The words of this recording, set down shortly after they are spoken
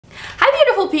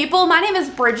people, my name is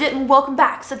Bridget and welcome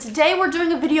back. So today we're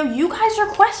doing a video you guys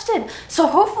requested, so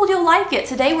hopefully you'll like it.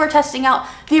 Today we're testing out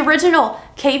the original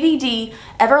KVD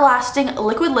Everlasting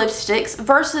Liquid Lipsticks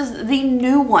versus the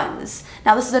new ones.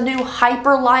 Now this is a new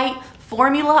Hyperlight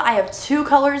formula. I have two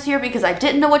colors here because I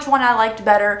didn't know which one I liked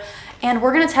better, and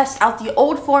we're going to test out the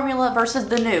old formula versus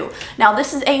the new. Now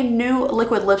this is a new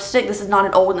liquid lipstick. This is not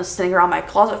an old one that's sitting around my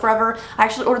closet forever. I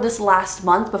actually ordered this last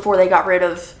month before they got rid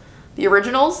of the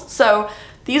originals. So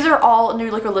these are all new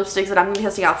liquid lipsticks that I'm going to be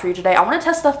testing out for you today. I want to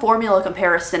test the formula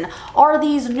comparison. Are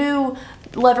these new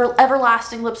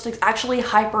everlasting lipsticks actually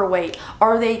hyperweight?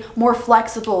 Are they more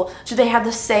flexible? Do they have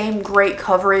the same great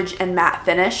coverage and matte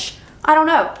finish? I don't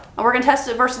know. We're going to test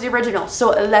it versus the original.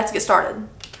 So let's get started.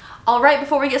 Alright,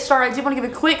 before we get started, I do want to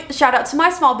give a quick shout out to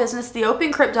my small business,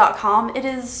 theopencrypt.com. It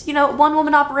is, one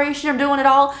woman operation. I'm doing it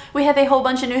all. We have a whole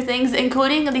bunch of new things,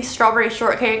 including these strawberry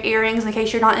shortcake earrings. In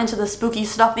case you're not into the spooky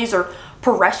stuff, these are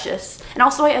precious. And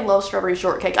also, I love strawberry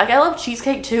shortcake. Like, I love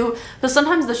cheesecake too, but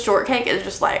sometimes the shortcake is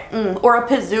just like, or a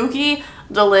pizookie,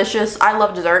 delicious. I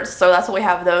love desserts, so that's why we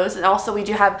have those. And also, we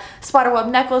do have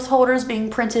spiderweb necklace holders being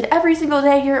printed every single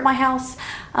day here at my house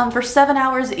for 7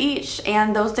 hours each.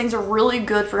 And those things are really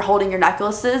good for holding your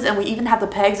necklaces. And we even have the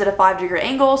pegs at a 5-degree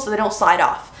angle so they don't slide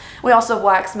off. We also have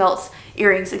wax melts,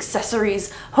 earrings,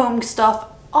 accessories, home stuff,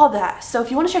 all that. So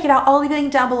if you want to check it out, I'll leave a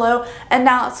link down below. And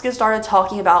now let's get started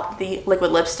talking about the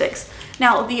liquid lipsticks.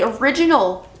 Now, the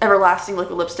original Everlasting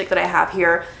liquid lipstick that I have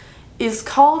here is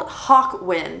called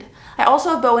Hawkwind. I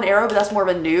also have Bow and Arrow, but that's more of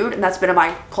a nude, and that's been in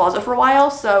my closet for a while.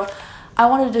 So I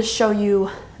wanted to show you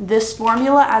this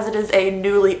formula as it is a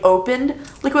newly opened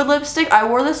liquid lipstick. I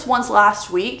wore this once last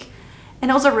week, and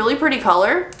it was a really pretty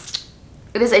color.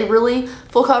 It is a really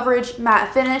full coverage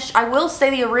matte finish. I will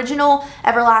say the original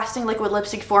Everlasting liquid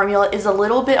lipstick formula is a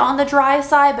little bit on the dry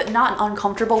side, but not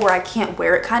uncomfortable where I can't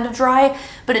wear it kind of dry.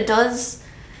 But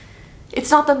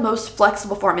it's not the most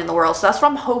flexible formula in the world. So that's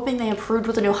what I'm hoping they improved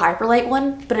with the new Hyperlight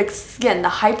one. But again, the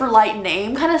Hyperlight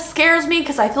name kind of scares me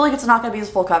because I feel like it's not going to be as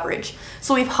full coverage.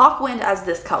 So we have Hawkwind as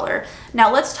this color.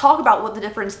 Now let's talk about what the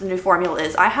difference in the new formula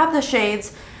is. I have the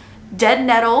shades Dead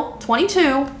Nettle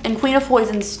 22 and Queen of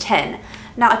Poisons 10.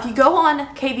 Now, if you go on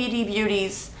KVD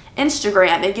Beauty's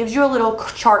Instagram, it gives you a little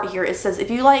chart here. It says if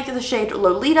you like the shade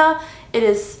Lolita,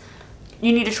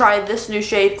 you need to try this new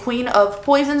shade, Queen of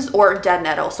Poisons or Dead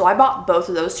Nettle. So I bought both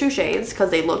of those two shades because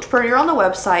they looked prettier on the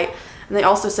website. And they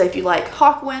also say if you like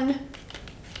Hawkwind,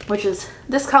 which is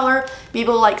this color,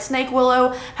 people like Snake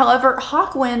Willow. However,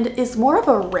 Hawkwind is more of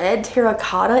a red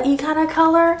terracotta-y kind of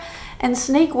color, and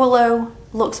Snake Willow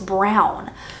looks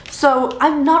brown. So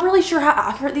I'm not really sure how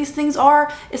accurate these things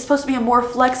are. It's supposed to be a more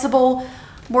flexible,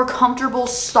 more comfortable,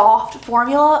 soft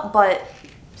formula, but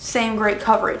same great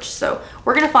coverage. So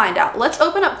we're gonna find out. Let's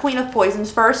open up Queen of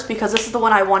Poisons first because this is the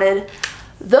one I wanted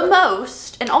the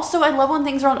most. And also I love when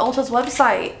things are on Ulta's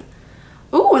website.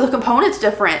 Ooh, the component's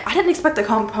different. I didn't expect the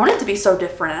component to be so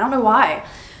different. I don't know why.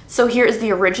 So here is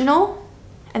the original,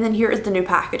 and then here is the new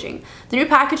packaging. The new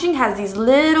packaging has these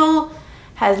little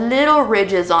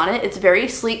ridges on it. It's very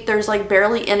sleek. There's like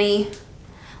barely any,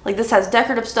 like this has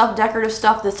decorative stuff.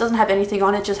 This doesn't have anything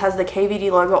on it. It just has the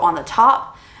KVD logo on the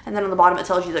top. And then on the bottom it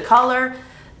tells you the color.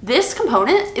 This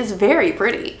component is very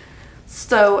pretty.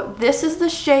 So this is the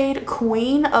shade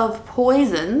Queen of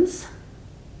Poisons.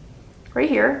 Right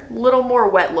here. A little more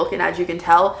wet looking, as you can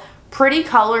tell. Pretty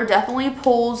color. Definitely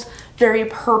pulls very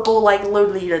purple like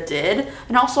Lolita did.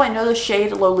 And also I know the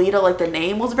shade Lolita, like the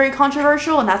name, was very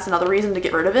controversial, and that's another reason to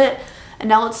get rid of it. And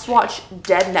now let's swatch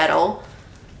Dead Nettle.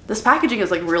 This packaging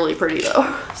is like really pretty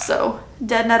though. So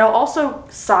Dead Nettle, also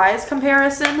size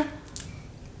comparison.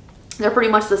 They're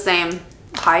pretty much the same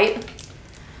height.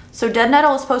 So Dead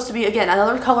Nettle is supposed to be, again,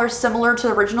 another color similar to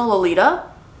the original Lolita.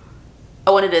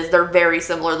 Oh, and it is. They're very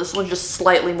similar. This one's just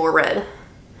slightly more red.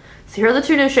 So here are the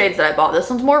two new shades that I bought.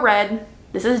 This one's more red.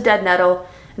 This is Dead Nettle,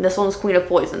 and this one's Queen of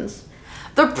Poisons.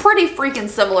 They're pretty freaking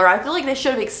similar. I feel like they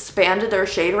should have expanded their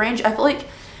shade range. I feel like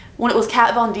when it was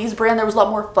Kat Von D's brand, there was a lot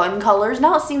more fun colors.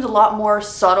 Now it seems a lot more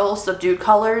subtle, subdued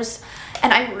colors.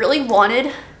 And I really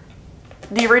wanted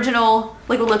the original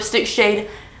liquid lipstick shade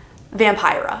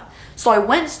Vampira. So I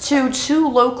went to two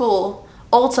local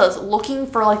Ultas looking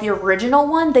for like the original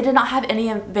one. They did not have any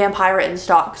Vampira in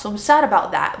stock, so I'm sad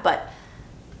about that. But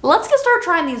let's get started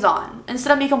trying these on,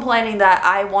 instead of me complaining that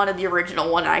I wanted the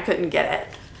original one and I couldn't get it.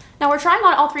 Now we're trying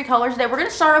on all three colors today. We're going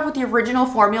to start off with the original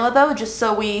formula though, just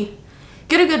so we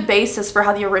get a good basis for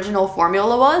how the original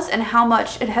formula was and how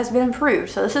much it has been improved.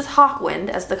 So this is Hawkwind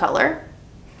as the color.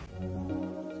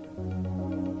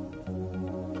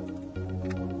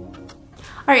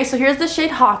 Alright, so here's the shade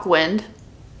Hawkwind.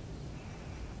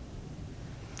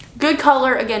 Good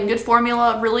color, again, good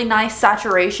formula, really nice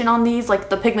saturation on these. Like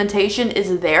the pigmentation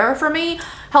is there for me.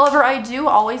 However, I do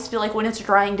always feel like when it's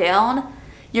drying down,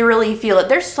 you really feel it.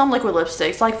 There's some liquid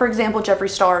lipsticks, like for example, Jeffree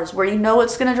Star's, where you know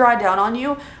it's gonna dry down on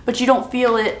you, but you don't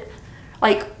feel it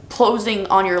like closing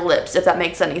on your lips, if that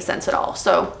makes any sense at all.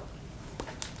 So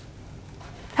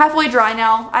halfway dry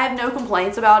now. I have no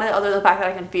complaints about it other than the fact that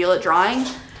I can feel it drying.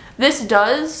 This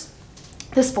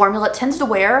formula tends to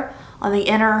wear on the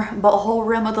inner whole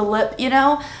rim of the lip, you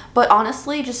know, but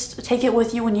honestly, just take it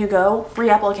with you when you go. Free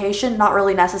application, not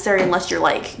really necessary unless you're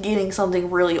like getting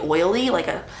something really oily, like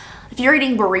if you're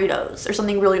eating burritos or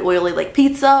something really oily like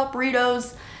pizza,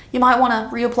 burritos, you might want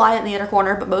to reapply it in the inner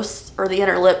corner, or the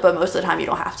inner lip, but most of the time you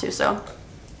don't have to. So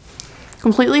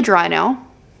completely dry now.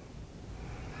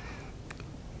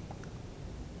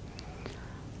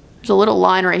 There's a little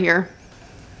line right here.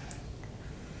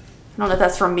 I don't know if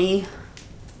that's from me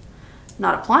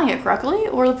not applying it correctly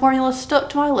or the formula stuck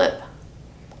to my lip,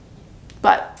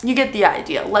 but you get the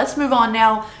idea. Let's move on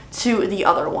now to the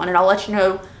other one, and I'll let you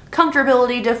know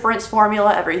comfortability, difference,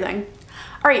 formula, everything.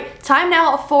 All right, time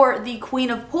now for the Queen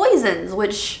of Poisons,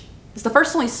 which is the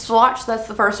first one we swatched. That's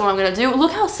the first one I'm gonna do.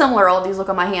 Look how similar all of these look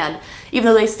on my hand, even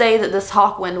though they say that this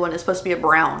Hawkwind one is supposed to be a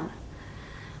brown.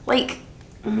 Like,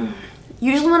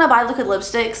 usually when I buy liquid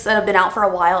lipsticks that have been out for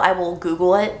a while, I will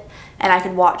Google it and I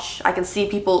can see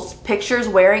people's pictures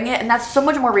wearing it, and that's so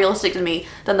much more realistic to me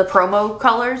than the promo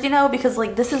colors, you know, because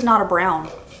like this is not a brown.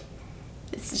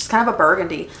 It's just kind of a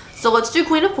burgundy. So let's do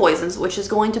Queen of Poisons, which is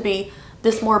going to be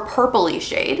this more purpley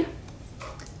shade.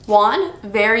 One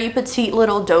very petite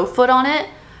little doe foot on it.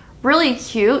 Really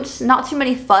cute, not too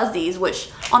many fuzzies,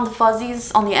 which on the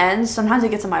fuzzies on the ends, sometimes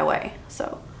it gets in my way.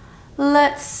 So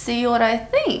let's see what I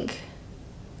think.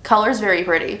 Color's very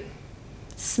pretty.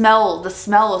 The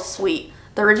smell is sweet.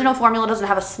 The original formula doesn't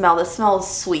have a smell. The smell is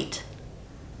sweet.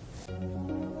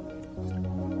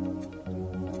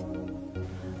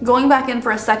 Going back in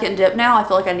for a second dip now, I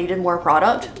feel like I needed more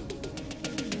product.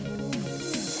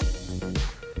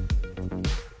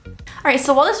 All right,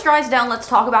 so while this dries down, let's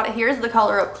talk about it. Here's the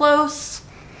color up close.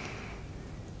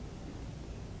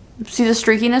 See the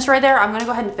streakiness right there? I'm gonna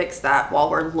go ahead and fix that while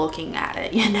we're looking at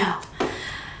it, you know.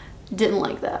 Didn't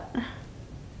like that.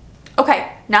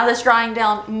 Okay, now that's drying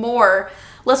down more,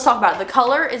 let's talk about it. The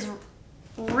color is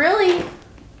really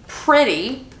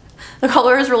pretty. The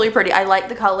color is really pretty. I like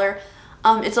the color.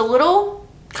 It's a little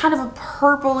kind of a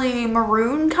purpley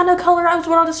maroon kind of color is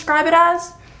what I'll describe it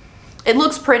as. It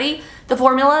looks pretty. The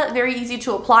formula, very easy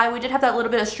to apply. We did have that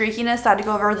little bit of streakiness. I had to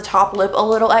go over the top lip a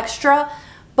little extra,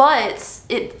 but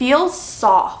it feels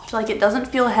soft. Like it doesn't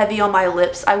feel heavy on my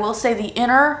lips. I will say the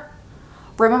inner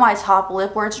rim of my top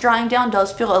lip where it's drying down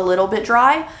does feel a little bit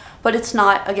dry, but it's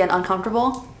not, again,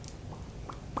 uncomfortable.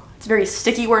 It's very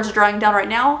sticky where it's drying down right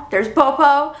now. There's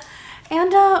Popo.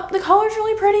 And the color's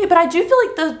really pretty, but I do feel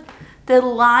like the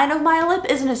line of my lip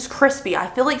isn't as crispy. I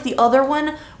feel like the other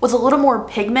one was a little more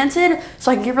pigmented,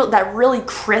 so I can give it that really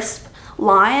crisp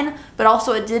line, but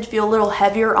also it did feel a little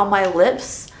heavier on my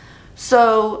lips.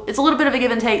 So it's a little bit of a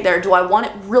give and take there. Do I want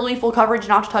it really full coverage,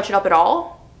 not to touch it up at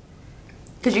all?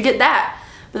 Because you get that,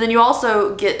 but then you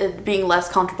also get it being less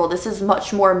comfortable. This is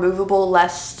much more movable,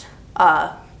 less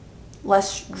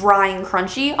dry and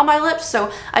crunchy on my lips,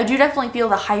 so I do definitely feel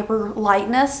the hyper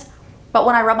lightness, but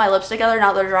when I rub my lips together,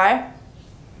 now they're dry,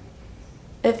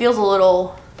 it feels a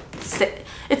little,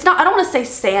 it's not, I don't want to say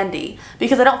sandy,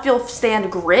 because I don't feel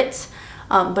sand grit,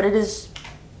 but it is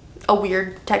a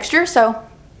weird texture. So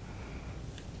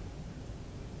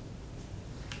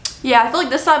yeah, I feel like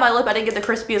this side of my lip I didn't get the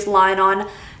crispiest line on.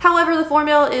 However, the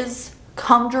formula is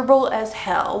comfortable as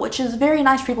hell, which is very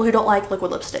nice for people who don't like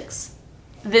liquid lipsticks.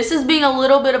 This is being a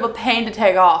little bit of a pain to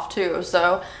take off too,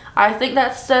 so I think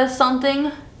that says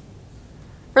something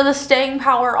for the staying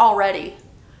power already.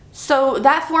 So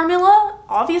that formula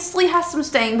obviously has some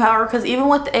staying power, because even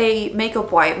with a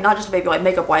makeup wipe, not just a baby wipe,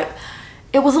 makeup wipe,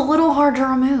 it was a little hard to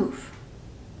remove.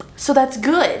 So that's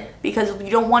good, because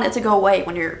you don't want it to go away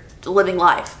when you're living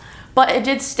life. But it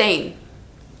did stain.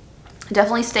 It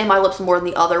definitely stained my lips more than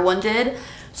the other one did.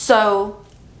 So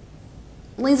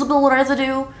leaves a little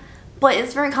residue, but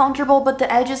it's very comfortable, but the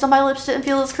edges of my lips didn't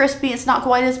feel as crispy. It's not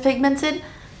quite as pigmented. I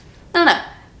don't know.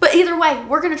 But either way,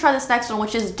 we're going to try this next one,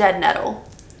 which is Dead Nettle.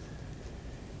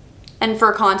 And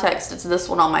for context, it's this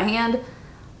one on my hand.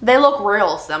 They look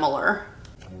real similar.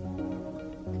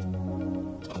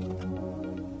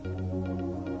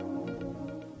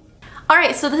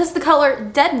 Alright, so this is the color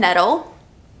Dead Nettle.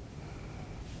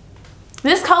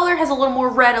 This color has a little more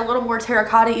red, a little more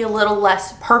terracotta, a little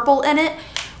less purple in it,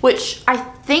 which I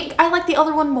think I like the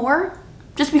other one more,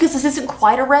 just because this isn't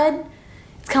quite a red.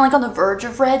 it's kind of like on the verge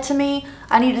of red to me.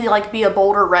 I need to like be a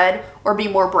bolder red or be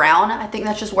more brown. I think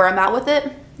that's just where I'm at with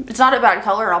it. It's not a bad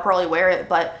color. I'll probably wear it,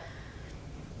 but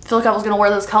I feel like if I was going to wear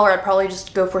this color, I'd probably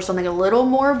just go for something a little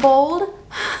more bold.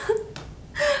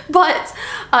 But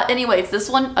anyways, this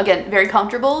one, again, very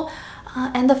comfortable.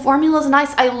 And the formula is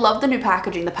nice. I love the new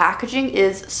packaging. The packaging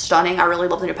is stunning. I really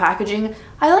love the new packaging.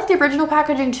 I like the original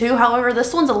packaging too. However,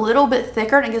 this one's a little bit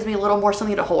thicker and it gives me a little more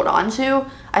something to hold on to.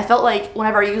 I felt like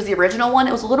whenever I used the original one,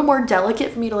 it was a little more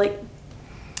delicate for me to like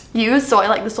use. So I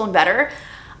like this one better.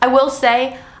 I will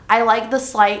say I like the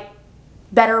slight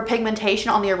better pigmentation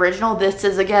on the original. This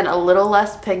is, again, a little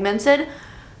less pigmented,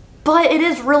 but it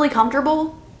is really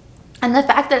comfortable. And the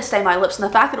fact that it stayed on my lips and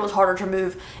the fact that it was harder to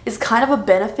remove is kind of a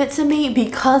benefit to me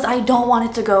because I don't want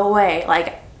it to go away.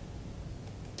 Like,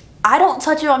 I don't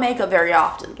touch my makeup very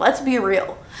often. Let's be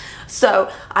real.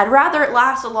 So I'd rather it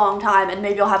last a long time and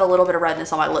maybe I'll have a little bit of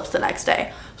redness on my lips the next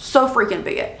day. So freaking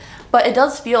be it. But it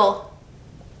does feel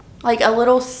like a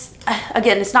little,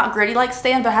 again, it's not gritty like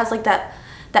Stan, but it has like that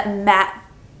matte,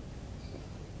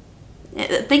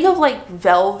 think of like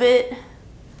velvet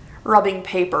rubbing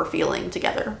paper feeling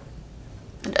together.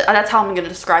 That's how I'm going to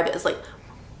describe it, is like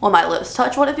when my lips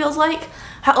touch what it feels like.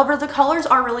 However, the colors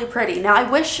are really pretty. Now I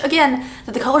wish, again,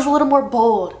 that the colors were a little more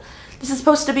bold. This is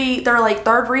supposed to be their like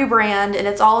third rebrand and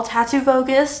it's all tattoo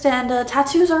focused, and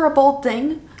tattoos are a bold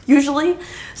thing usually.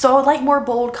 So I would like more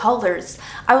bold colors.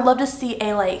 I would love to see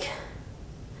a like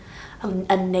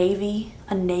a navy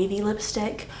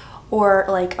lipstick, or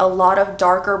like a lot of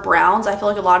darker browns. I feel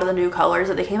like a lot of the new colors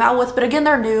that they came out with, but again,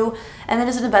 they're new and it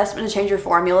is an investment to change your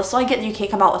formula. So I get you can't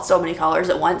come out with so many colors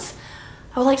at once.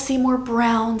 I would like to see more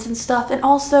browns and stuff. And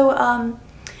also,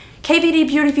 KVD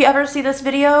Beauty, if you ever see this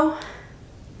video,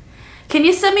 can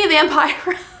you send me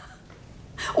Vampira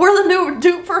or the new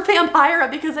dupe for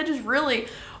Vampira, because I just really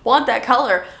want that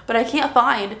color, but I can't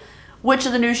find which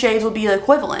of the new shades will be the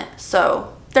equivalent.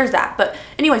 So there's that. But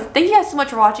anyways, thank you guys so much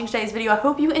for watching today's video. I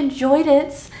hope you enjoyed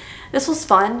it. This was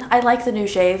fun. I like the new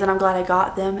shades and I'm glad I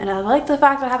got them, and I like the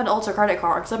fact that I have an Ulta credit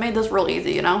card because I made this real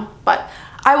easy, you know. But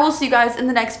I will see you guys in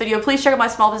the next video. Please check out my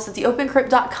small business at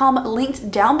theopencrypt.com,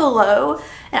 linked down below,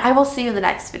 and I will see you in the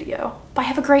next video. Bye,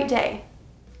 have a great day.